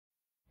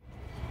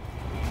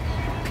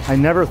I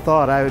never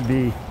thought I would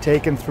be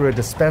taken through a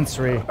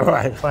dispensary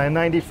by a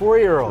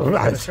 94-year-old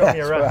to show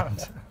me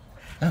around.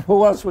 Right.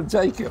 Who else would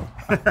take you?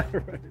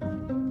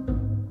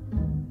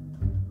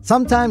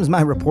 Sometimes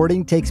my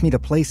reporting takes me to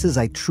places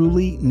I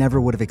truly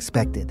never would have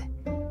expected.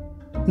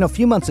 A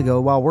few months ago,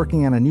 while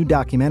working on a new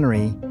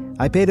documentary,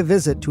 I paid a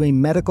visit to a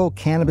medical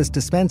cannabis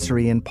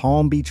dispensary in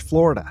Palm Beach,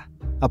 Florida,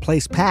 a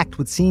place packed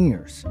with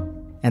seniors.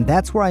 And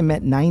that's where I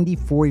met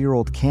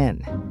 94-year-old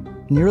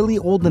Ken, nearly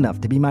old enough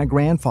to be my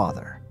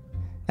grandfather.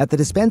 At the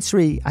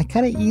dispensary, I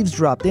kind of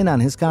eavesdropped in on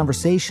his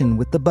conversation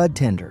with the bud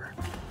tender.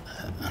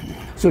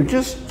 So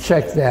just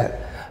check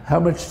that. How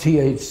much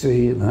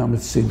THC and how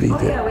much CBD?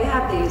 Oh, yeah, we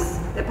have these.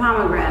 The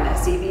pomegranate,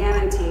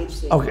 CBN and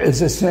THC. Okay, it's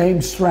the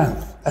same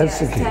strength.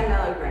 That's yes, the key. 10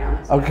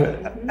 milligrams.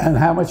 Okay, and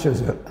how much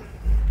is it?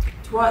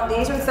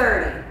 These are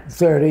 30.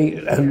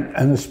 30,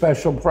 and the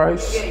special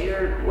price? You get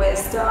your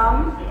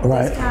wisdom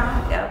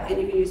discount, yep,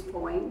 and you can use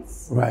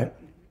points. Right.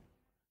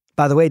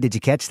 By the way, did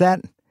you catch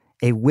that?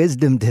 A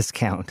wisdom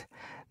discount.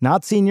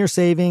 Not senior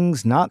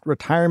savings, not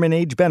retirement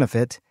age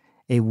benefit,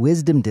 a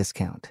wisdom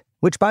discount,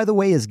 which, by the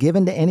way, is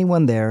given to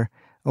anyone there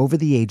over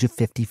the age of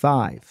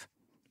 55.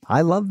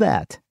 I love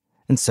that,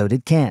 and so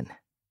did Ken.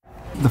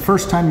 The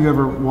first time you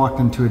ever walked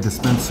into a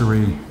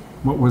dispensary,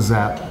 what was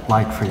that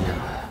like for you?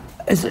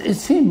 It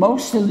seemed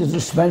most of the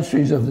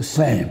dispensaries are the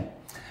same.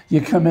 You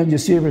come in, you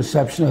see a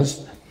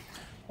receptionist,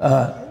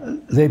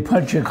 they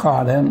punch your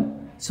card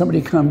in,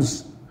 somebody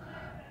comes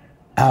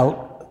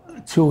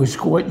out to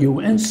escort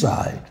you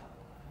inside.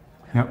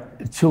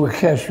 Yep. To a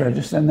cash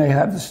register, and they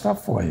have the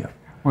stuff for you.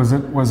 Was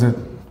it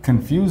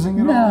confusing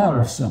at all? No, it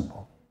was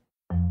simple.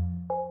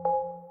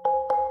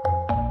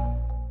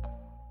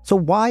 So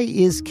why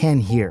is Ken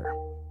here?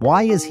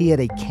 Why is he at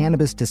a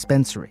cannabis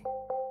dispensary?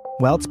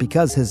 Well, it's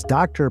because his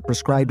doctor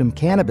prescribed him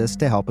cannabis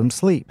to help him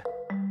sleep.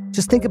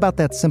 Just think about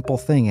that simple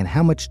thing and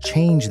how much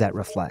change that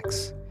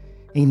reflects.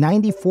 A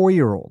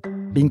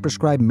 94-year-old being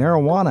prescribed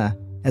marijuana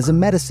as a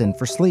medicine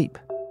for sleep.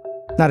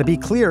 Now, to be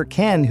clear,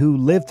 Ken, who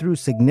lived through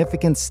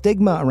significant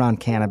stigma around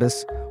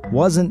cannabis,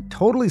 wasn't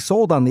totally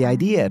sold on the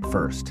idea at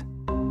first.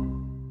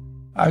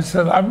 I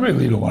said, I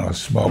really don't want to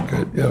smoke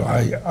it.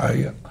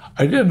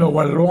 I didn't know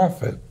what it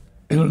offered.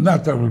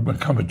 Not that I would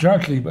become a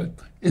junkie, but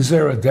is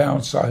there a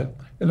downside?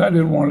 And I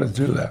didn't want to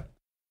do that.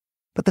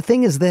 But the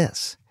thing is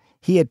this,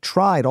 he had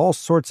tried all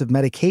sorts of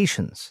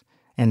medications,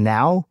 and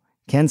now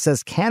Ken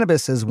says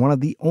cannabis is one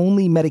of the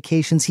only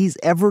medications he's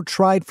ever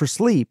tried for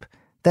sleep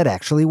that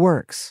actually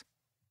works.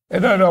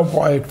 And I don't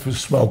buy it for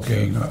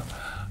smoking.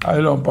 I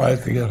don't buy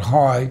it to get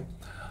high.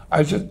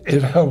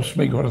 It helps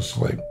me go to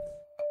sleep.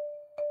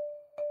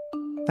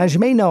 As you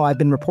may know, I've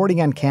been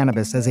reporting on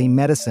cannabis as a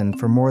medicine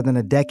for more than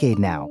a decade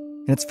now.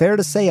 And it's fair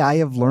to say I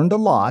have learned a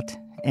lot,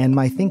 and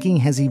my thinking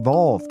has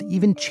evolved,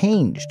 even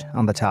changed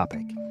on the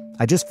topic.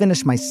 I just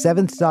finished my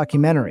 7th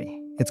documentary.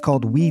 It's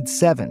called Weed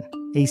 7,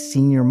 A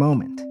Senior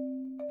Moment.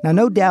 Now,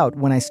 no doubt,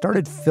 when I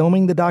started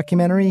filming the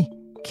documentary,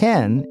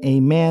 Ken, a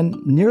man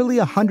nearly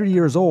 100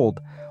 years old,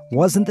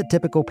 wasn't the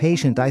typical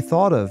patient I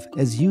thought of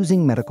as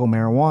using medical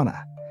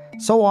marijuana.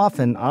 So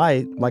often,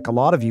 I, like a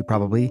lot of you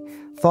probably,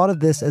 thought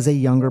of this as a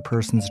younger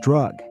person's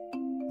drug.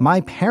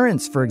 My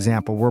parents, for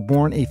example, were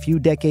born a few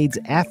decades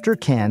after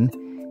Ken,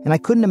 and I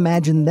couldn't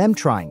imagine them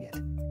trying it.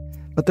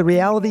 But the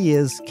reality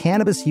is,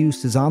 cannabis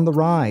use is on the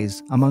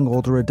rise among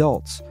older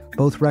adults,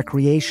 both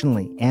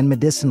recreationally and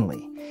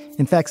medicinally.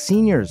 In fact,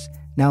 seniors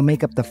now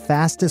make up the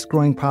fastest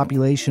growing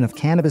population of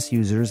cannabis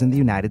users in the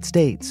United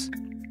States.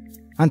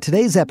 On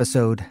today's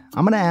episode,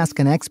 I'm going to ask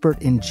an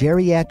expert in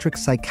geriatric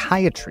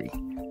psychiatry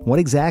what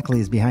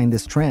exactly is behind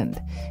this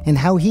trend, and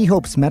how he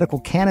hopes medical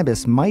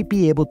cannabis might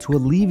be able to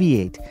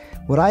alleviate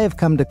what I have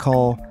come to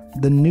call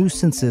the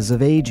nuisances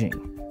of aging.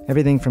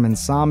 Everything from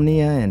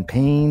insomnia and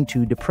pain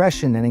to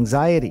depression and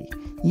anxiety,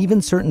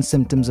 even certain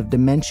symptoms of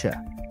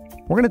dementia.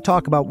 We're going to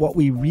talk about what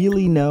we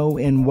really know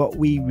and what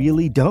we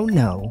really don't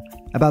know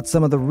about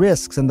some of the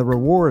risks and the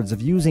rewards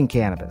of using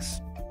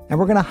cannabis. And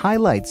we're going to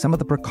highlight some of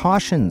the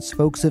precautions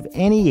folks of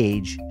any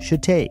age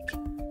should take.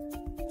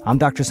 I'm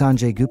Dr.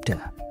 Sanjay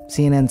Gupta,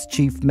 CNN's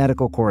chief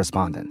medical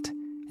correspondent,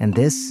 and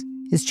this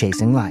is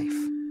Chasing Life.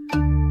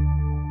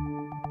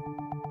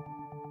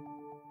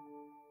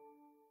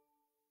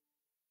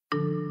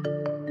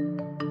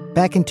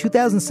 Back in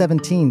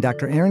 2017,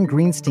 Dr. Aaron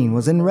Greenstein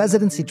was in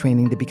residency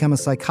training to become a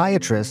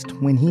psychiatrist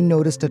when he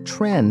noticed a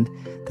trend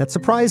that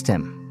surprised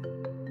him.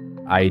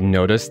 I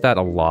noticed that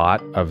a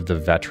lot of the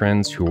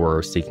veterans who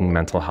were seeking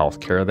mental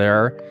health care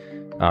there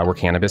were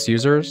cannabis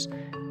users.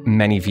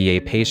 Many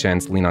VA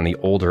patients lean on the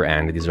older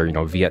end. These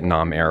are,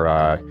 Vietnam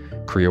era,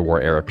 Korea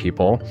War era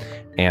people,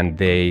 and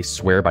they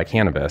swear by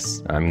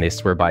cannabis. They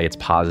swear by its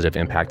positive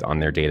impact on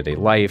their day-to-day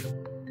life.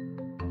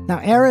 Now,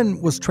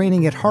 Aaron was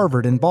training at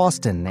Harvard in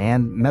Boston,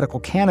 and medical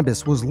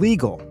cannabis was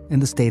legal in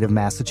the state of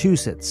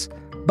Massachusetts.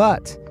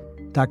 But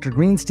Dr.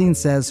 Greenstein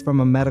says from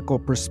a medical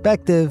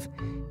perspective,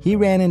 he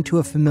ran into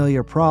a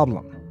familiar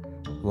problem: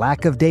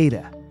 lack of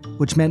data,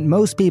 which meant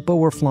most people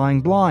were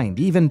flying blind,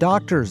 even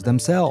doctors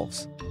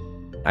themselves.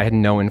 I had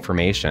no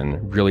information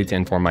really to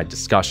inform my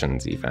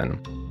discussions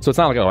even. So it's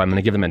not like, oh, I'm going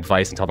to give them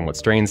advice and tell them what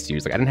strains to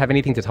use. Like, I didn't have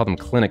anything to tell them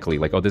clinically,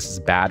 like, oh, this is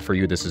bad for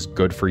you, this is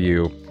good for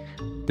you,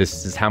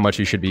 this is how much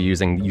you should be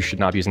using, you should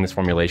not be using this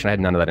formulation. I had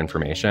none of that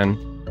information.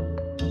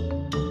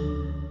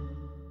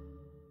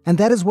 And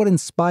that is what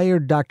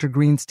inspired Dr.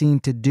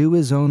 Greenstein to do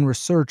his own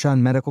research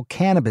on medical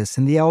cannabis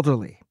in the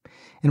elderly.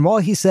 And while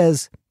he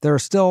says there are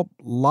still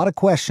a lot of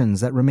questions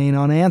that remain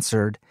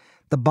unanswered,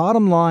 the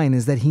bottom line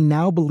is that he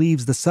now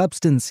believes the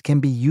substance can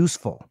be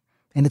useful,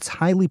 and it's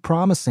highly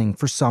promising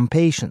for some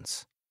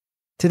patients.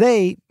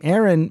 Today,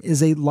 Aaron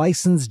is a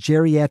licensed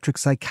geriatric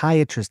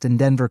psychiatrist in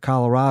Denver,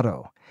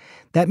 Colorado.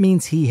 That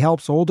means he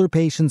helps older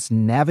patients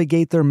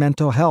navigate their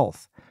mental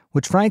health,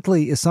 which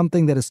frankly is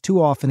something that is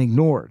too often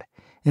ignored.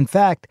 In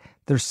fact,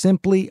 there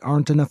simply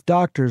aren't enough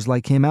doctors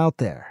like him out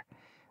there.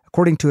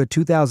 According to a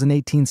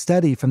 2018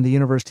 study from the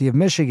University of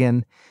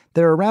Michigan,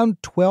 there are around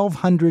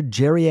 1,200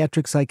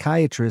 geriatric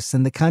psychiatrists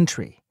in the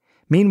country.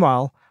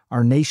 Meanwhile,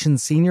 our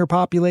nation's senior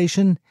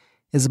population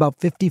is about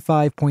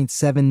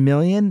 55.7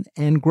 million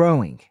and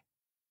growing.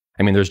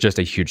 I mean, there's just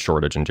a huge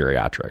shortage in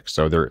geriatrics.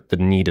 So the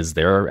need is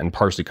there, and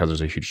partially because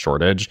there's a huge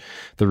shortage.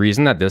 The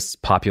reason that this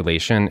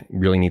population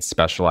really needs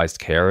specialized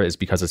care is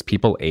because as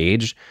people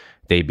age,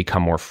 they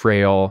become more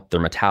frail, their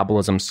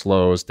metabolism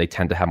slows, they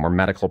tend to have more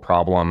medical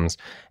problems.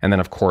 And then,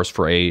 of course,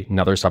 for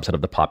another subset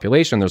of the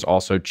population, there's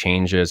also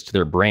changes to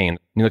their brain.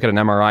 You look at an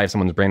MRI of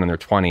someone's brain when they're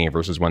 20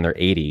 versus when they're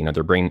 80,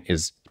 their brain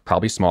is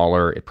probably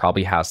smaller, it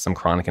probably has some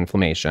chronic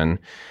inflammation,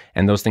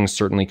 and those things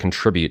certainly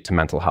contribute to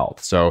mental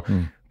health. So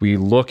we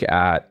look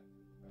at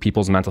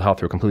people's mental health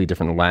through a completely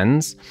different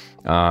lens,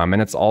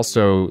 and it's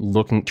also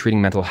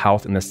treating mental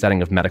health in the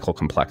setting of medical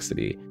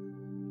complexity.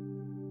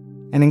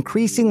 And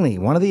increasingly,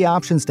 one of the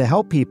options to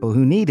help people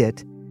who need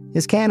it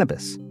is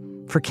cannabis.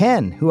 For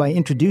Ken, who I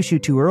introduced you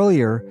to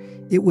earlier,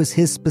 it was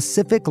his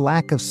specific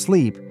lack of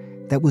sleep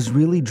that was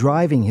really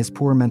driving his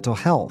poor mental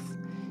health.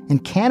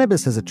 And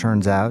cannabis, as it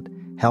turns out,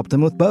 helped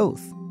him with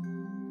both.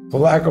 For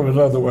lack of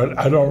another word,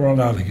 I don't run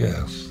out of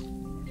gas.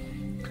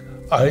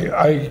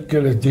 I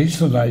get a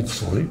decent night's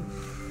sleep.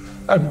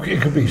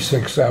 It could be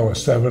 6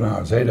 hours, 7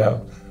 hours, 8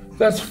 hours.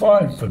 That's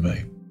fine for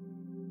me.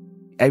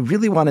 I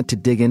really wanted to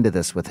dig into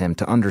this with him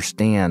to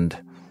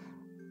understand,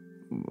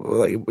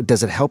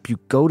 does it help you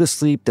go to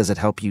sleep? Does it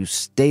help you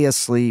stay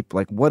asleep?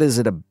 Like, what is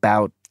it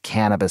about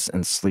cannabis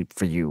and sleep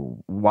for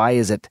you? Why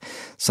is it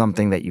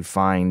something that you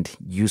find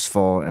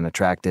useful and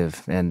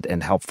attractive and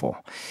helpful?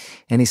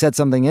 And he said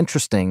something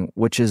interesting,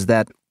 which is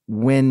that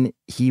when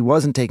he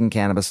wasn't taking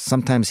cannabis,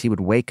 sometimes he would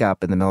wake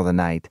up in the middle of the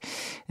night.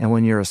 And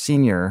when you're a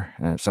senior,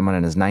 someone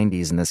in his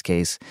 90s in this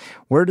case,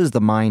 where does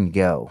the mind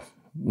go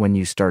when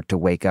you start to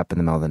wake up in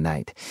the middle of the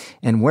night?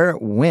 And where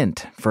it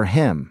went for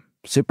him,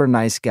 super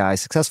nice guy,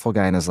 successful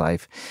guy in his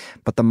life,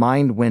 but the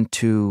mind went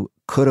to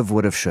could've,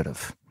 would've,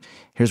 should've.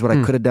 Here's what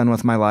I could have done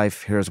with my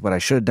life. Here's what I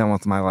should have done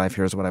with my life.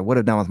 Here's what I would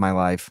have done with my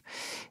life.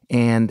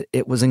 And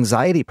it was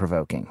anxiety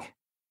provoking.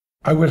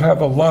 I would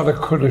have a lot of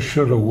coulda,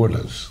 shoulda,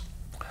 wouldas.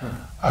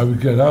 I would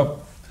get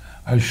up.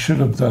 I should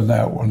have done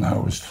that when I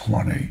was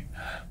 20.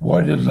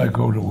 Why didn't I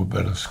go to a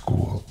better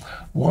school?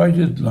 Why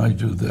didn't I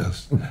do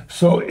this?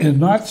 So in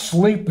not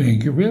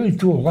sleeping, you really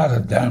do a lot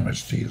of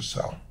damage to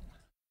yourself.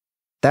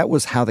 That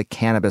was how the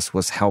cannabis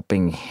was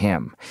helping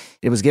him.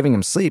 It was giving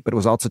him sleep, but it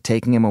was also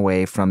taking him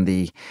away from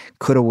the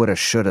coulda, woulda,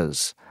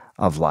 shouldas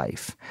of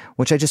life,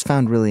 which I just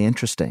found really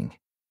interesting.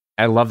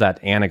 I love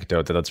that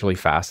anecdote. That's really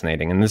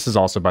fascinating. And this is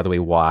also, by the way,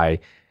 why,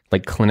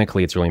 like,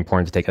 clinically, it's really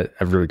important to take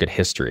a really good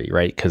history,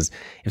 right? Because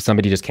if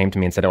somebody just came to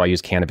me and said, oh, I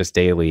use cannabis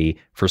daily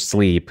for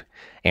sleep,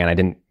 and I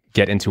didn't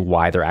get into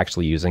why they're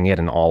actually using it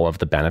and all of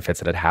the benefits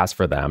that it has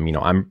for them,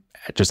 I'm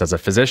just, as a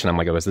physician, I'm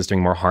like, oh, is this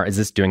doing more harm? Is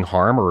this doing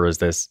harm, or is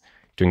this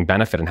doing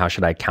benefit? And how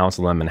should I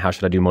counsel them? And how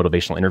should I do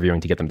motivational interviewing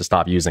to get them to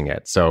stop using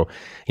it? So,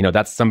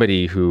 that's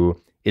somebody who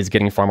is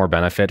getting far more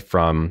benefit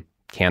from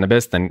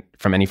cannabis than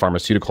from any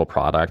pharmaceutical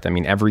product. I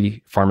mean,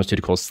 every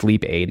pharmaceutical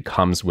sleep aid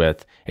comes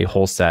with a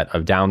whole set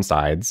of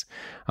downsides,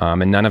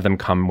 and none of them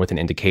come with an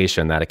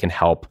indication that it can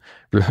help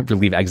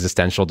relieve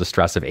existential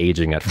distress of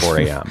aging at 4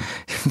 a.m.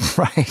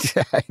 Right.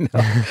 I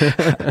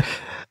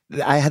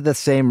know. I had the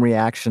same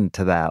reaction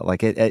to that.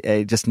 Like,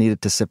 I just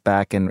needed to sit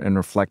back and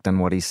reflect on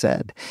what he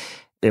said.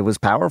 It was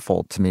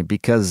powerful to me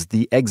because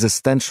the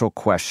existential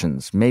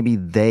questions, maybe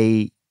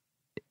they,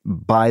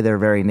 by their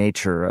very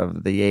nature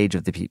of the age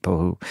of the people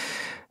who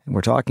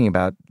we're talking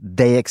about,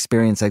 they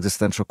experience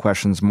existential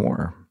questions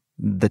more.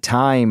 The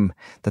time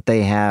that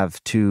they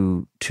have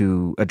to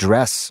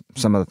address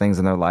some of the things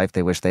in their life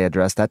they wish they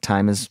addressed, that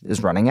time is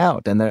running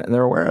out, and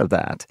they're aware of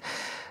that.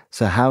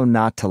 So how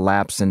not to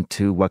lapse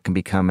into what can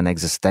become an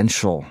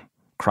existential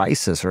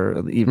crisis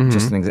or even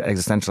just an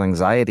existential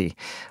anxiety,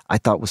 I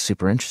thought was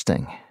super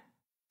interesting.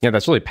 Yeah,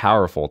 that's really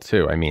powerful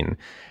too. I mean,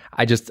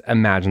 I just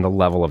imagine the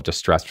level of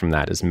distress from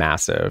that is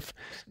massive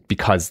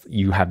because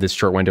you have this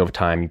short window of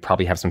time. You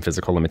probably have some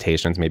physical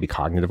limitations, maybe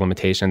cognitive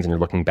limitations, and you're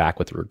looking back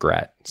with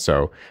regret.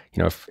 So,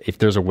 if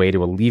there's a way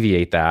to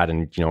alleviate that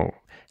and,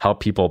 help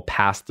people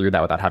pass through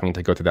that without having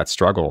to go through that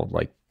struggle,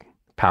 like,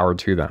 power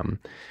to them.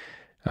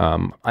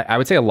 I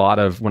would say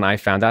when I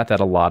found out that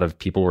a lot of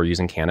people were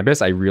using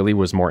cannabis, I really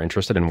was more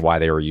interested in why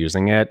they were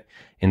using it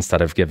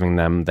instead of giving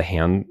them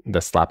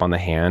the slap on the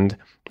hand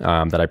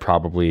that I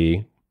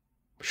probably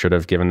should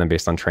have given them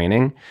based on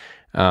training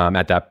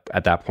at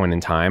that point in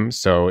time.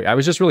 So I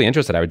was just really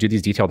interested. I would do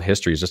these detailed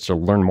histories just to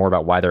learn more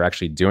about why they're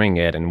actually doing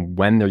it and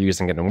when they're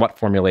using it and what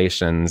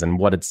formulations and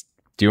what it's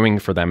doing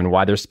for them and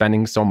why they're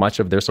spending so much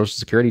of their Social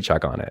Security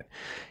check on it.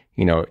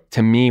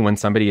 To me, when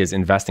somebody is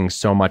investing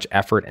so much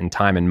effort and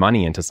time and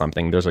money into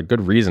something, there's a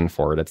good reason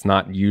for it. It's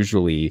not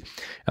usually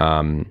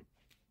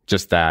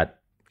just that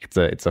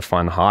it's a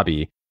fun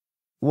hobby.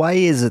 Why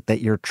is it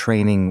that your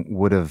training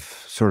would have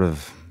sort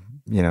of,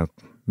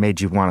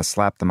 made you want to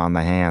slap them on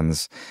the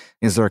hands?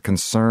 Is there a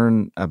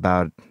concern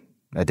about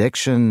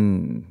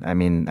addiction? I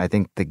mean, I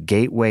think the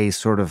gateway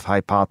sort of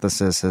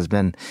hypothesis has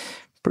been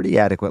pretty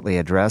adequately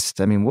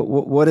addressed. I mean,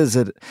 what is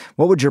it?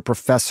 What would your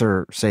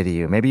professor say to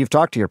you? Maybe you've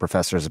talked to your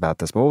professors about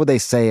this, but what would they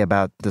say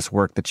about this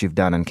work that you've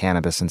done in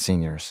cannabis and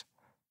seniors?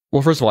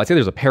 Well, first of all, I'd say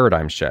there's a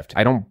paradigm shift.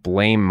 I don't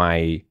blame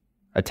my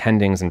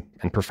attendings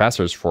and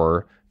professors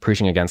for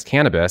preaching against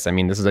cannabis. I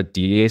mean, this is a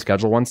DEA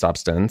Schedule I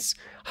substance,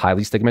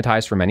 highly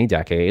stigmatized for many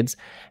decades,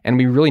 and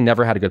we really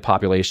never had a good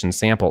population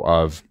sample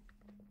of,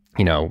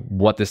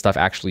 what this stuff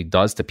actually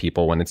does to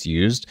people when it's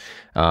used.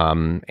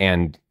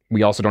 And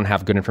we also don't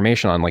have good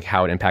information on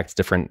how it impacts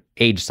different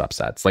age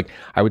subsets.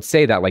 I would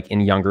say that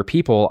in younger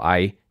people,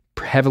 I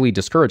heavily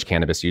discourage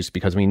cannabis use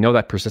because we know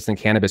that persistent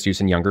cannabis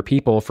use in younger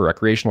people for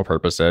recreational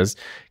purposes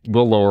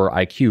will lower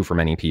IQ for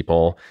many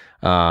people,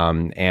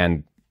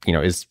 and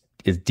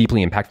is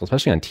deeply impactful,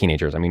 especially on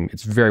teenagers. I mean,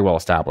 it's very well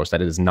established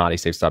that it is not a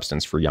safe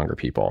substance for younger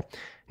people.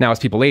 Now, as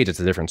people age, it's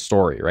a different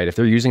story, right? If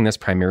they're using this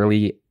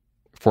primarily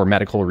for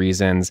medical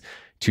reasons,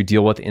 to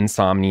deal with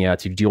insomnia,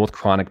 to deal with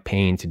chronic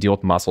pain, to deal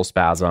with muscle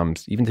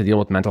spasms, even to deal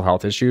with mental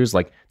health issues,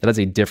 that is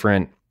a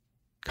different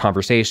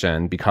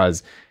conversation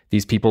because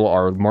these people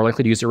are more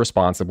likely to use it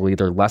responsibly.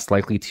 They're less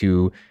likely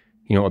to,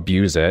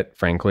 abuse it,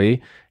 frankly,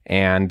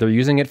 and they're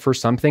using it for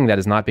something that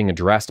is not being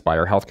addressed by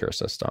our healthcare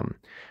system.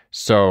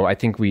 So I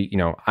think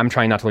I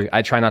try not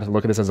to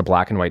look at this as a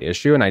black and white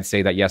issue. And I'd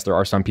say that, yes, there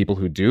are some people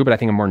who do, but I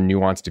think a more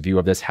nuanced view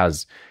of this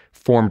has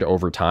formed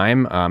over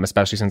time,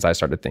 especially since I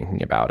started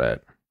thinking about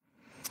it.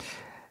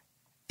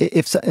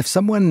 If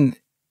someone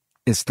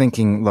is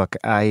thinking, look,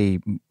 I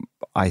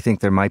think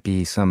there might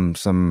be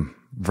some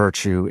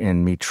virtue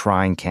in me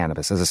trying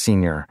cannabis as a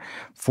senior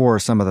for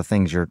some of the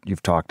things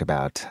you've talked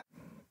about,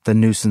 the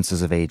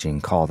nuisances of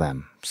aging, call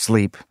them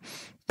sleep,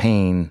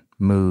 pain,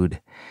 mood.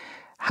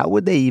 How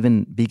would they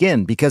even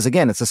begin? Because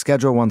again, it's a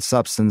Schedule I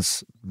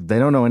substance. They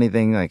don't know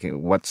anything like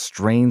what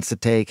strains to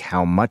take,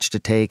 how much to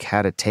take,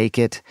 how to take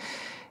it.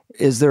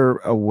 Is there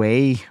a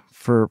way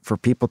for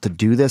people to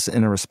do this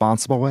in a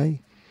responsible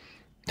way?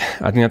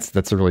 I think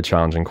that's a really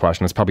challenging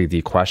question. It's probably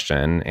the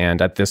question.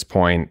 And at this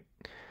point,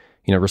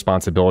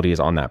 responsibility is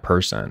on that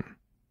person,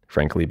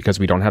 frankly, because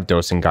we don't have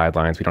dosing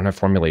guidelines. We don't have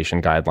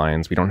formulation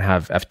guidelines. We don't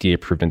have FDA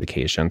approved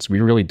indications.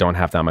 We really don't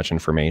have that much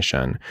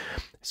information.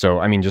 So,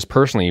 I mean, just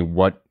personally,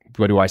 what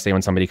do I say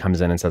when somebody comes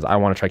in and says, I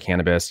want to try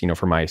cannabis,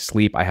 for my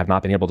sleep? I have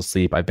not been able to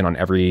sleep. I've been on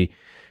every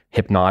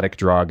hypnotic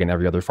drug and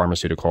every other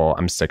pharmaceutical.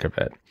 I'm sick of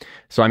it.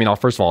 So, I mean, I'll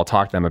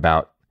talk to them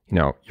about,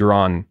 you're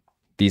on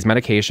these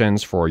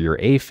medications for your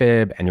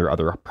AFib and your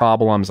other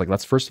problems.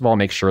 Let's first of all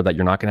make sure that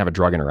you're not going to have a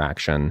drug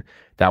interaction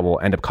that will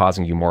end up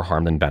causing you more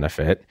harm than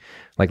benefit.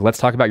 Let's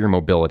talk about your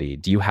mobility.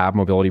 Do you have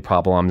mobility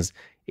problems?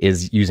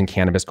 Is using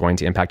cannabis going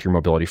to impact your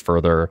mobility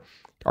further?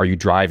 Are you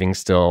driving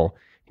still?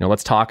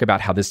 Let's talk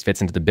about how this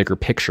fits into the bigger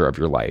picture of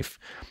your life.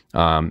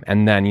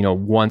 And then,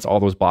 once all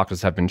those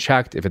boxes have been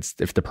checked,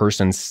 if the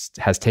person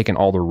has taken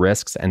all the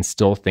risks and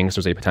still thinks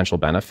there's a potential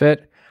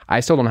benefit, I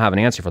still don't have an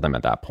answer for them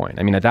at that point.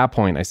 I mean, at that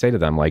point, I say to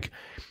them,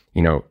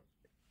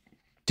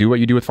 do what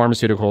you do with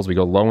pharmaceuticals. We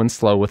go low and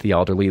slow with the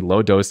elderly,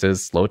 low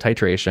doses, slow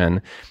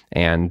titration,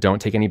 and don't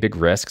take any big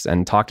risks,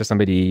 and talk to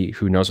somebody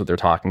who knows what they're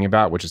talking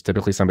about, which is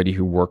typically somebody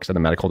who works at a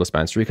medical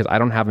dispensary, because I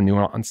don't have a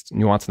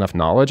nuanced enough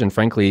knowledge. And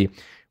frankly,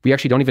 we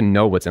actually don't even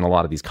know what's in a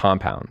lot of these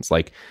compounds.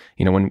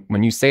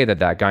 When you say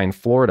that guy in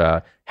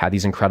Florida had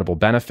these incredible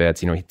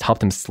benefits, it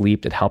helped him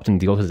sleep, it helped him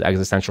deal with his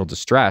existential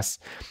distress.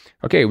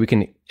 Okay, we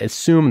can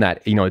assume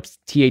that, it's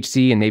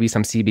THC and maybe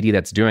some CBD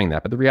that's doing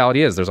that. But the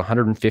reality is there's over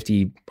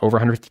 150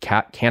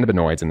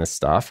 cannabinoids in this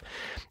stuff.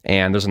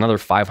 And there's another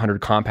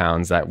 500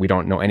 compounds that we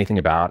don't know anything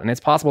about. And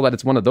it's possible that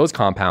it's one of those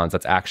compounds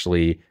that's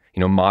actually,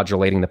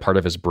 modulating the part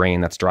of his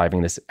brain that's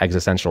driving this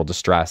existential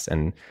distress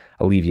and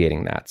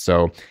alleviating that.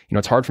 So,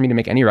 it's hard for me to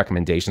make any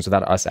recommendations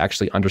without us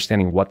actually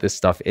understanding what this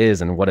stuff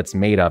is and what it's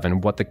made of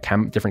and what the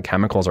different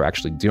chemicals are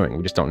actually doing.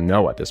 We just don't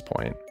know at this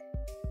point.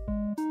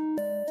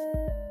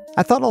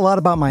 I thought a lot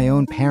about my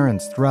own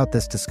parents throughout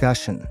this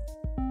discussion.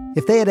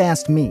 If they had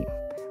asked me,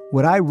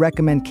 would I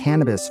recommend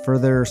cannabis for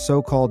their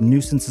so-called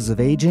nuisances of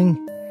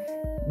aging?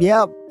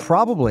 Yeah,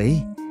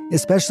 probably,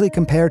 especially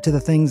compared to the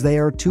things they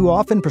are too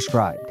often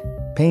prescribed: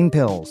 pain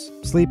pills,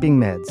 sleeping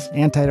meds,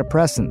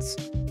 antidepressants.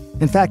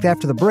 In fact,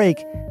 after the break,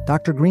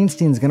 Dr.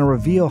 Greenstein's going to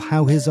reveal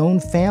how his own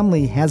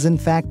family has in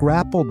fact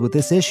grappled with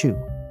this issue.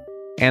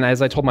 And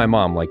as I told my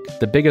mom, like,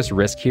 the biggest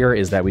risk here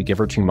is that we give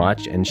her too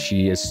much and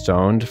she is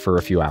stoned for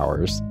a few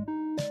hours.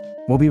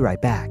 We'll be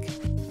right back.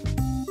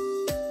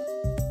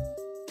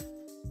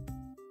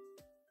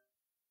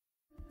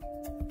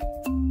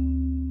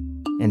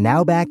 And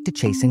now back to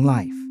Chasing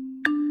Life.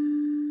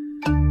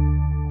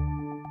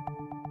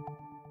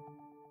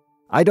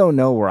 I don't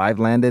know where I've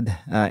landed,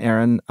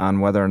 Aaron, on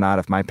whether or not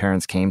if my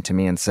parents came to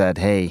me and said,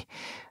 hey,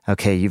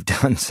 okay, you've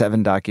done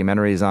 7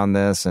 documentaries on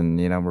this, and,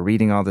 we're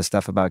reading all this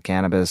stuff about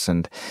cannabis,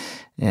 and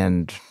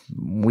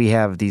we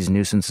have these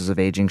nuisances of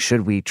aging.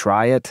 Should we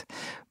try it?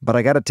 But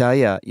I got to tell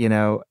you,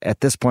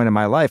 at this point in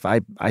my life,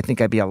 I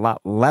think I'd be a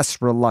lot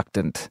less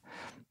reluctant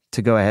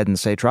to go ahead and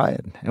say try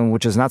it, and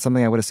which is not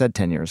something I would have said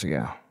 10 years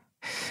ago.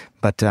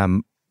 But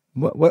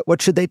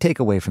what should they take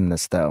away from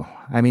this, though?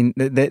 I mean,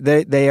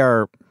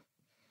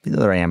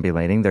 they're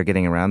ambulating, they're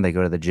getting around, they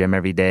go to the gym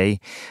every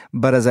day.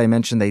 But as I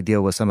mentioned, they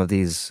deal with some of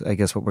these, I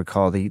guess what we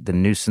call the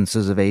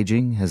nuisances of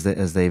aging, as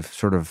they've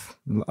sort of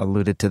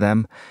alluded to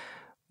them.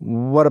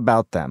 What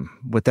about them,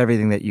 with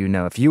everything that you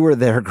know? If you were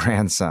their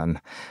grandson,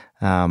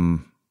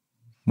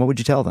 what would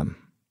you tell them?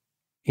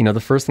 The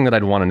first thing that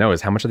I'd want to know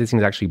is how much are these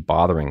things actually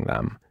bothering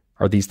them?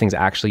 Are these things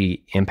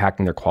actually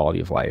impacting their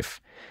quality of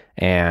life?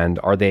 And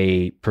are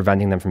they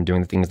preventing them from doing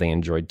the things they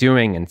enjoy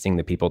doing and seeing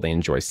the people they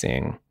enjoy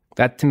seeing?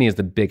 That, to me, is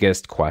the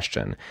biggest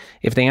question.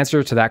 If the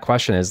answer to that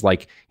question is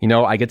like,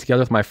 I get together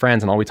with my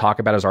friends and all we talk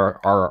about is our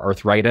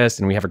arthritis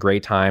and we have a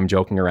great time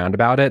joking around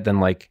about it, then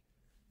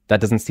that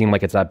doesn't seem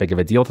like it's that big of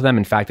a deal to them.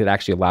 In fact, it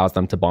actually allows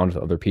them to bond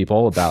with other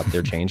people about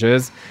their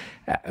changes.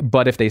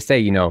 But if they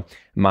say,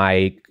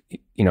 my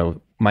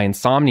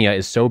insomnia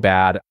is so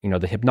bad,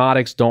 the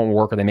hypnotics don't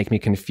work or they make me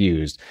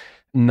confused.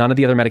 None of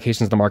the other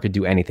medications on the market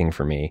do anything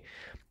for me.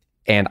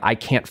 And I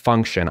can't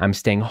function. I'm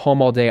staying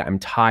home all day. I'm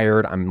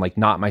tired. I'm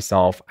not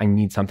myself. I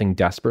need something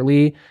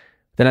desperately.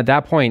 Then at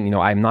that point,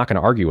 I'm not going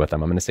to argue with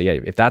them. I'm going to say, yeah,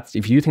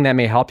 if you think that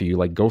may help you,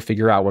 go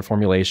figure out what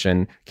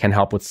formulation can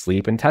help with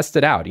sleep and test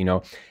it out.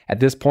 At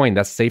this point,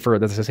 that's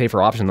a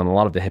safer option than a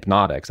lot of the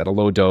hypnotics at a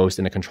low dose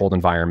in a controlled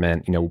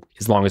environment,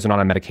 as long as they're not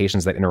on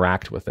medications that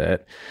interact with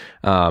it.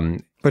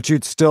 But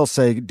you'd still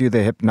say, do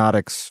the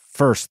hypnotics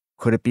first.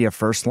 Could it be a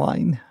first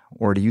line?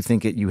 Or do you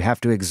think you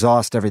have to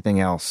exhaust everything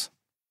else?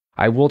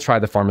 I will try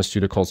the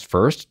pharmaceuticals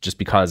first, just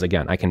because,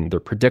 again, they're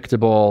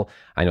predictable.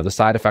 I know the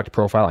side effect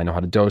profile. I know how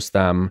to dose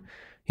them.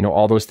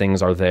 All those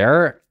things are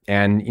there.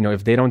 And,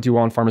 if they don't do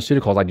well on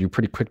pharmaceuticals, I do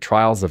pretty quick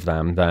trials of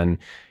them. Then,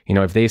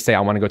 if they say,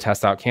 I want to go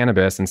test out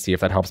cannabis and see if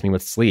that helps me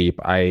with sleep,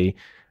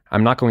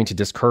 I'm not going to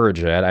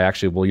discourage it. I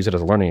actually will use it as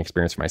a learning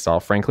experience for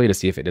myself, frankly, to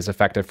see if it is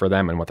effective for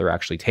them and what they're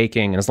actually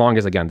taking. And as long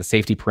as, again, the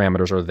safety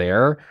parameters are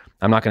there,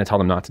 I'm not going to tell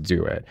them not to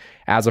do it.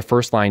 As a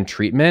first-line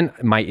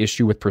treatment, my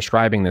issue with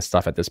prescribing this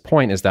stuff at this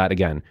point is that,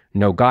 again,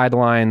 no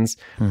guidelines.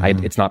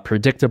 Mm-hmm. It's not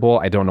predictable.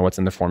 I don't know what's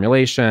in the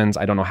formulations.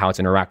 I don't know how it's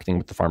interacting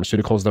with the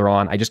pharmaceuticals they're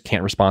on. I just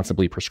can't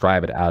responsibly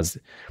prescribe it as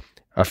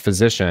a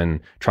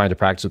physician trying to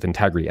practice with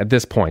integrity at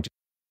this point.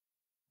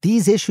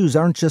 These issues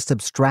aren't just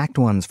abstract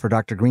ones for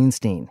Dr.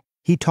 Greenstein.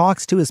 He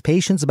talks to his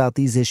patients about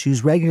these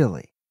issues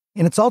regularly.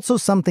 And it's also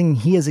something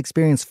he has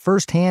experienced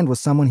firsthand with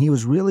someone he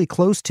was really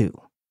close to,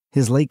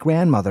 his late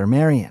grandmother,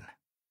 Marion.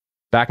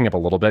 Backing up a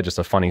little bit, just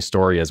a funny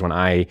story is when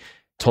I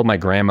told my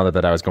grandmother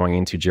that I was going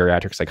into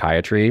geriatric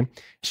psychiatry,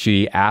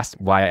 she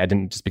asked why I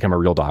didn't just become a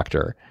real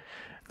doctor.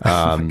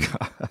 Oh my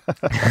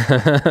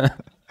God.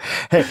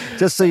 Hey,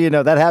 just so you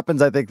know, that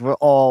happens, I think, for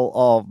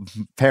all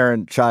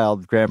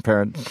parent-child,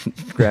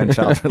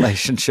 grandparent-grandchild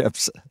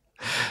relationships.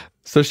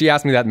 So she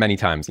asked me that many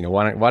times,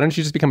 why don't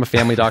you just become a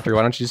family doctor?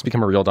 Why don't you just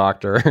become a real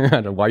doctor?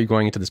 Why are you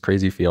going into this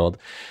crazy field?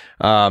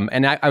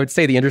 And I would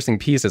say the interesting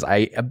piece is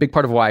a big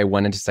part of why I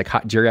went into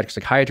geriatric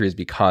psychiatry is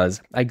because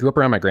I grew up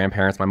around my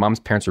grandparents. My mom's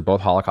parents were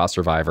both Holocaust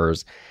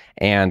survivors.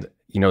 And,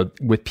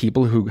 with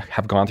people who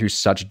have gone through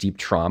such deep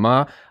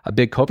trauma, a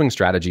big coping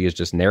strategy is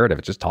just narrative.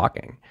 It's just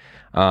talking.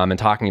 And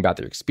talking about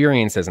their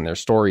experiences and their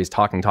stories,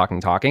 talking.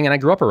 And I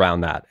grew up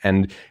around that.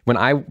 And when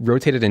I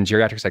rotated in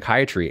geriatric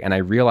psychiatry and I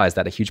realized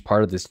that a huge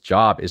part of this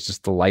job is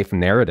just the life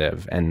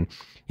narrative and,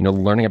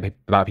 learning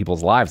about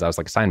people's lives, I was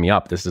like, sign me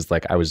up. This is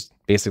I was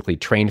basically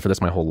trained for this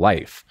my whole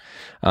life,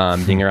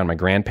 being around my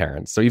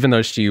grandparents. So even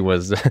though she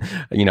was,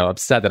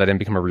 upset that I didn't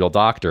become a real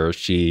doctor,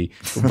 she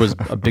was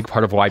a big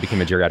part of why I became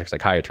a geriatric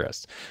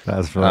psychiatrist.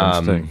 That's really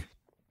interesting.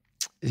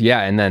 Yeah.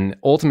 And then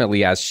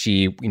ultimately, as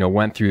she,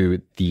 went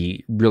through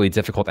the really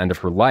difficult end of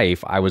her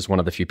life, I was one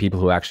of the few people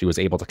who actually was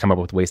able to come up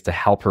with ways to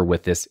help her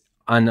with this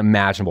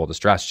unimaginable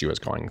distress she was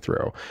going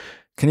through.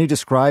 Can you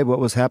describe what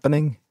was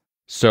happening?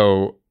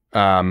 So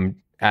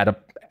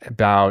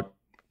about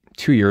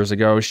 2 years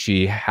ago,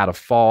 she had a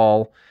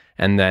fall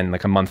and then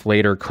a month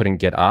later couldn't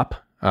get up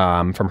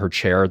from her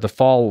chair. The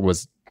fall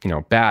was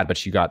bad, but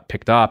she got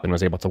picked up and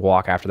was able to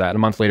walk after that. And a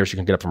month later, she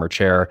couldn't get up from her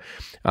chair,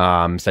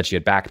 said she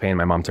had back pain.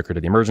 My mom took her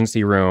to the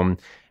emergency room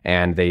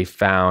and they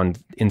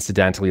found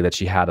incidentally that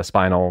she had a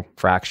spinal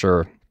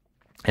fracture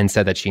and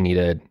said that she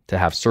needed to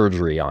have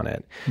surgery on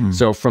it.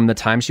 So from the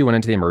time she went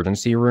into the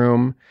emergency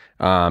room,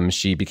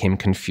 she became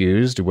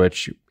confused,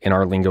 which in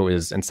our lingo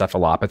is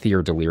encephalopathy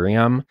or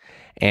delirium.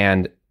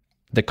 And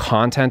the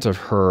content of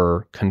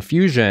her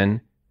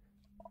confusion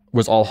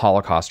was all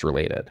Holocaust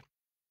related.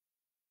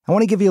 I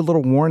want to give you a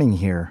little warning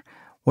here.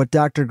 What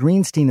Dr.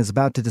 Greenstein is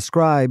about to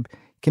describe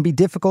can be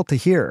difficult to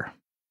hear.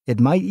 It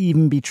might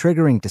even be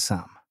triggering to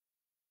some.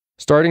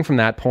 Starting from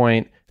that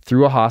point,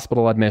 through a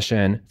hospital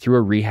admission, through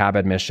a rehab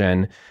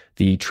admission,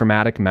 the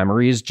traumatic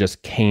memories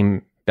just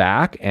came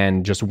back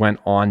and just went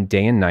on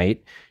day and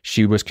night.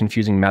 She was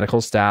confusing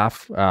medical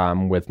staff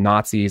with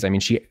Nazis. I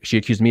mean, she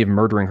accused me of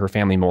murdering her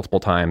family multiple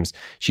times.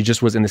 She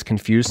just was in this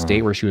confused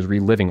state where she was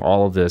reliving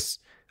all of this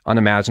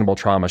unimaginable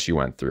trauma she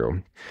went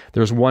through.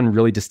 There was one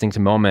really distinct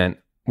moment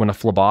when a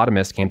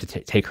phlebotomist came to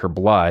take her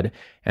blood,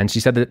 and she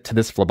said that to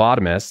this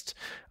phlebotomist,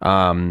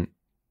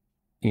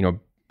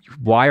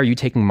 why are you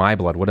taking my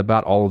blood? What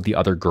about all of the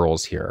other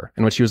girls here?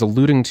 And what she was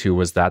alluding to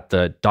was that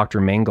the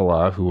Dr.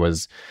 Mengele, who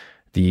was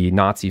the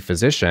Nazi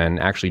physician,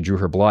 actually drew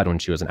her blood when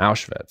she was in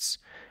Auschwitz.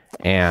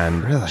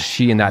 And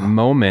she, in that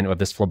moment of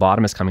this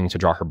phlebotomist coming to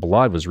draw her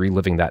blood, was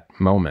reliving that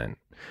moment.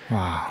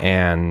 Wow.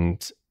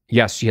 And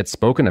yes, she had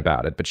spoken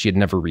about it, but she had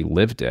never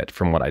relived it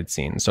from what I'd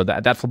seen. So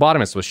that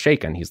phlebotomist was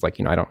shaken. He's like,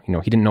 he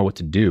didn't know what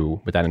to do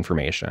with that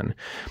information.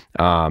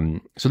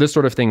 So this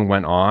sort of thing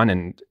went on,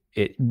 and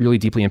it really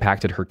deeply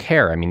impacted her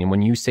care. I mean,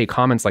 when you say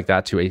comments like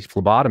that to a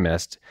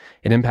phlebotomist,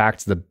 it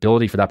impacts the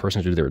ability for that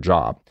person to do their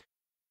job.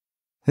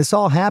 This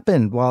all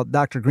happened while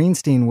Dr.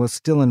 Greenstein was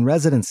still in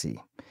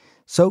residency.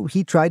 So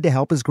he tried to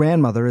help his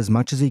grandmother as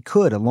much as he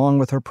could along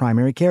with her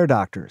primary care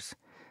doctors.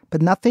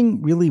 But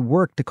nothing really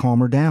worked to calm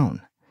her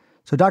down.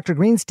 So Dr.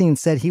 Greenstein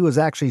said he was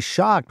actually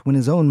shocked when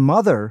his own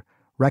mother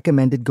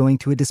recommended going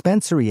to a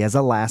dispensary as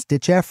a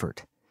last-ditch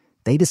effort.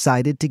 They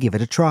decided to give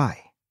it a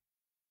try.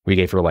 We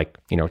gave her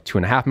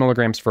 2.5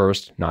 milligrams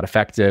first, not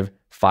effective,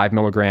 5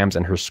 milligrams,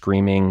 and her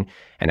screaming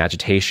and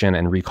agitation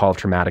and recall of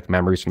traumatic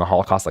memories from the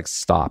Holocaust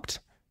stopped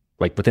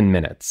within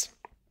minutes.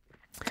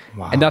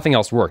 Wow. And nothing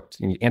else worked.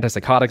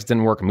 Antipsychotics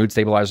didn't work, mood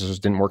stabilizers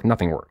didn't work,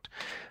 nothing worked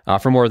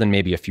for more than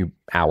maybe a few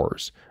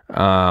hours.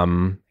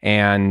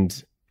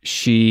 And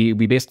we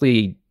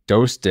basically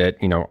dosed it,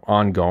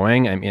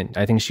 ongoing. I mean,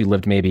 I think she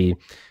lived maybe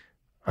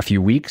a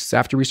few weeks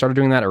after we started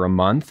doing that, or a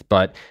month,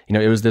 but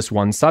it was this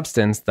one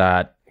substance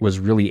that was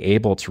really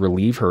able to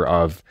relieve her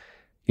of,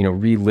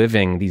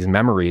 reliving these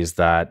memories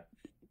that,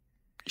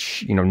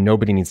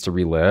 nobody needs to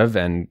relive,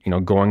 and,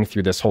 going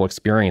through this whole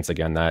experience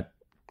again that,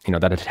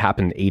 that had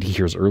happened 80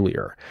 years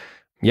earlier.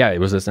 Yeah, it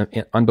was this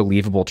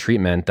unbelievable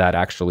treatment that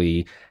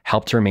actually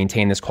helped her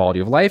maintain this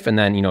quality of life. And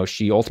then,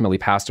 she ultimately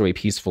passed away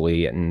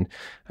peacefully and,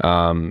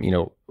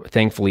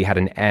 thankfully had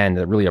an end,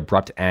 a really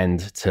abrupt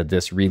end to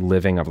this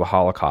reliving of the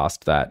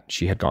Holocaust that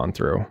she had gone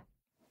through.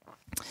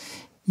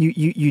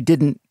 You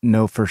didn't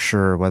know for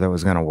sure whether it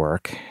was going to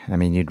work. I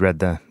mean, you'd read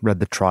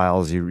the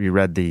trials, you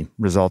read the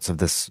results of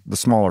the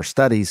smaller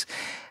studies.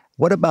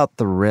 What about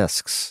the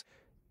risks?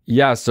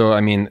 Yeah, so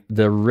I mean,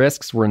 the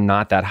risks were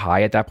not that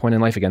high at that point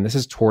in life. Again, this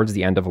is towards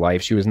the end of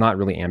life. She was not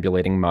really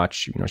ambulating much.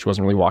 She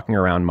wasn't really walking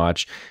around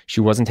much.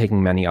 She wasn't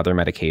taking many other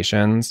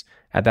medications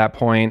at that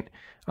point.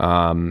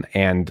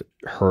 And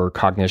her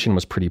cognition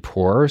was pretty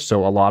poor.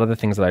 So a lot of the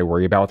things that I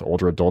worry about with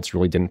older adults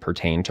really didn't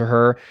pertain to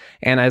her.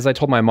 And as I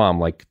told my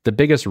mom, the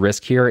biggest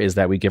risk here is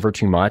that we give her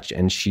too much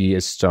and she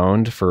is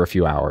stoned for a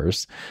few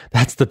hours.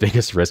 That's the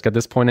biggest risk at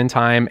this point in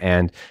time.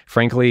 And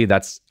frankly,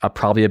 that's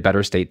probably a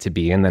better state to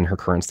be in than her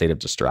current state of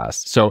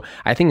distress. So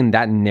I think in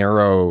that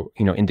narrow,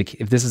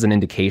 if this is an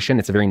indication,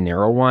 it's a very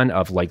narrow one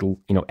of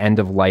end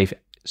of life,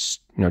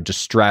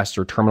 distress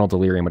or terminal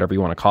delirium, whatever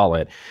you want to call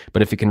it.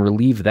 But if it can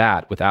relieve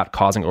that without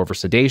causing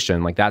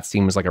oversedation, that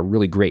seems like a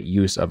really great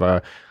use of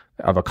a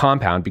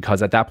compound,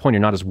 because at that point, you're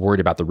not as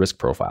worried about the risk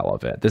profile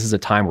of it. This is a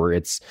time where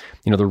it's,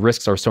 the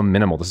risks are so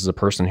minimal. This is a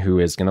person who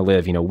is going to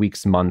live,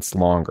 weeks, months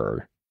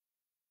longer.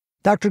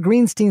 Dr.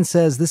 Greenstein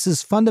says this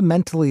is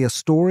fundamentally a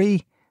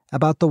story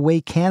about the way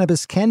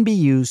cannabis can be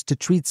used to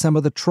treat some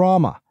of the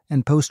trauma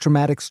and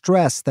post-traumatic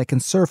stress that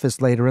can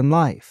surface later in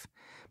life.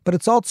 But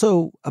it's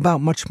also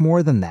about much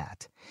more than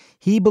that.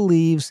 He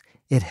believes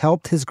it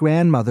helped his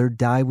grandmother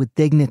die with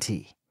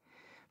dignity.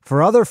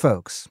 For other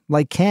folks,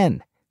 like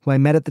Ken, who I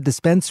met at the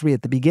dispensary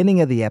at the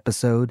beginning of the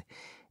episode,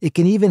 it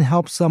can even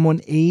help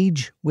someone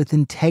age with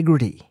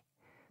integrity.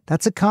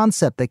 That's a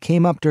concept that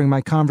came up during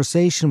my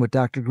conversation with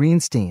Dr.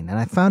 Greenstein, and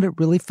I found it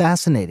really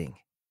fascinating.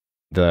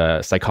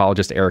 The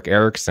psychologist Erik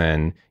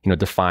Erikson,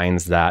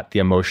 defines that the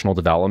emotional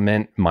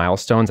development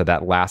milestones at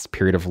that last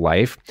period of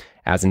life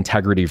as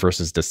integrity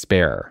versus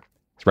despair,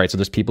 right? So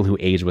there's people who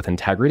age with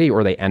integrity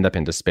or they end up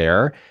in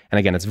despair. And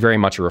again, it's very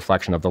much a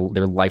reflection of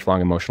their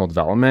lifelong emotional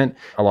development.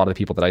 A lot of the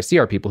people that I see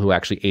are people who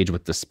actually age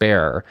with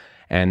despair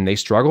and they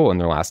struggle in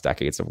their last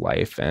decades of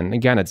life. And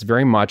again, it's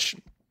very much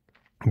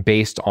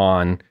based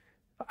on,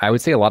 I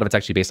would say a lot of it's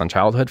actually based on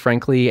childhood,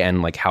 frankly,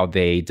 and how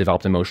they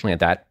developed emotionally at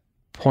that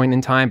point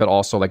in time, but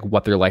also like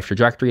what their life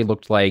trajectory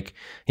looked like,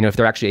 if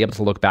they're actually able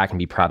to look back and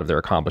be proud of their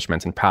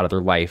accomplishments and proud of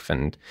their life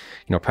and,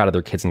 proud of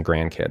their kids and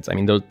grandkids. I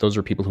mean, those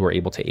are people who are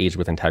able to age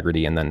with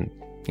integrity. And then,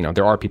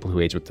 there are people who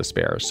age with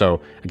despair. So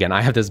again,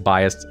 I have this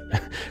biased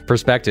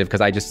perspective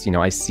because I just,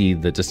 I see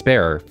the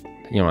despair,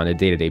 on a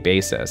day-to-day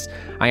basis.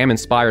 I am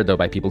inspired though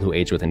by people who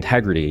age with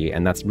integrity.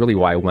 And that's really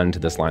why I went into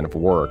this line of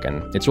work.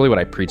 And it's really what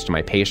I preach to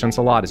my patients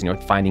a lot is,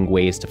 finding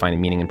ways to find a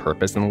meaning and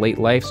purpose in late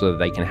life so that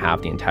they can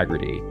have the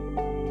integrity.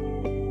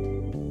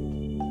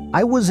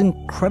 I was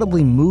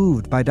incredibly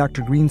moved by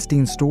Dr.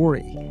 Greenstein's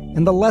story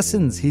and the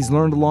lessons he's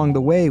learned along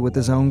the way with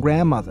his own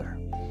grandmother.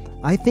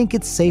 I think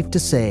it's safe to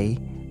say,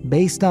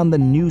 based on the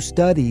new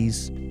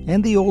studies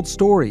and the old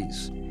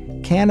stories,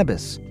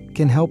 cannabis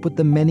can help with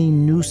the many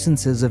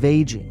nuisances of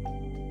aging.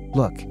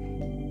 Look,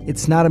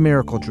 it's not a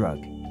miracle drug.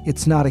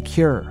 It's not a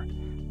cure.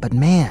 But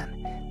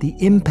man, the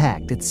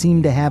impact it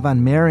seemed to have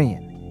on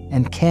Marion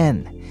and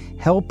Ken,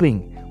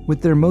 helping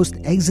with their most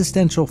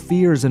existential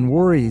fears and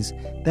worries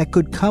that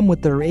could come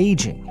with their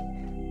aging,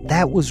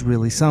 that was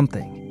really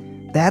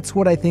something. That's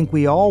what I think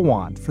we all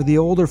want for the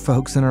older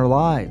folks in our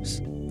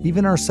lives,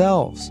 even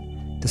ourselves,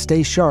 to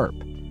stay sharp,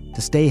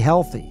 to stay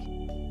healthy,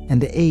 and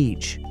to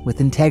age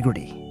with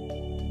integrity.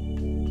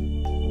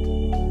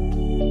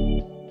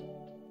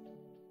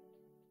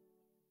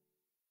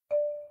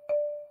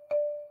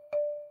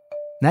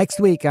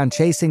 Next week on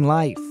Chasing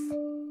Life,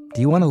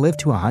 do you want to live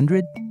to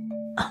 100?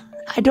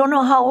 I don't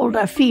know how old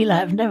I feel.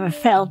 I've never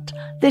felt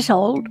this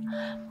old,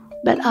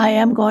 but I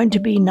am going to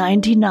be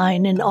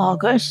 99 in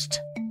August.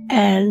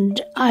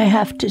 And I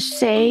have to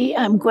say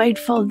I'm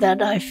grateful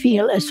that I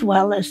feel as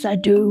well as I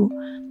do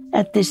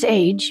at this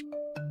age.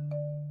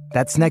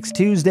 That's next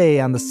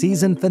Tuesday on the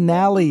season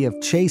finale of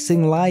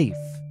Chasing Life.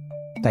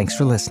 Thanks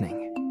for listening.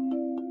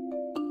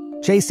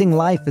 Chasing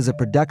Life is a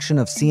production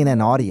of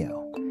CNN Audio.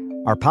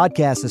 Our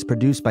podcast is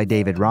produced by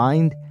David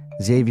Rind,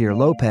 Xavier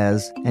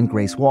Lopez, and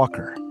Grace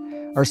Walker.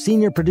 Our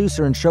senior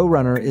producer and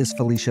showrunner is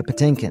Felicia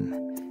Patinkin.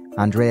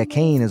 Andrea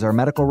Kane is our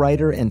medical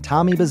writer, and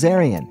Tommy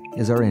Bazarian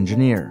is our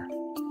engineer.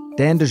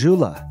 Dan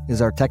DeJula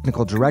is our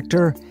technical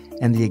director,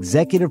 and the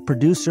executive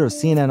producer of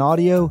CNN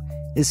Audio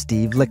is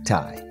Steve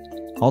Lichtai.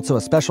 Also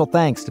a special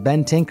thanks to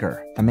Ben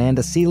Tinker,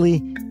 Amanda Seeley,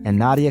 and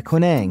Nadia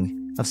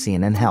Kuneng of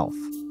CNN Health.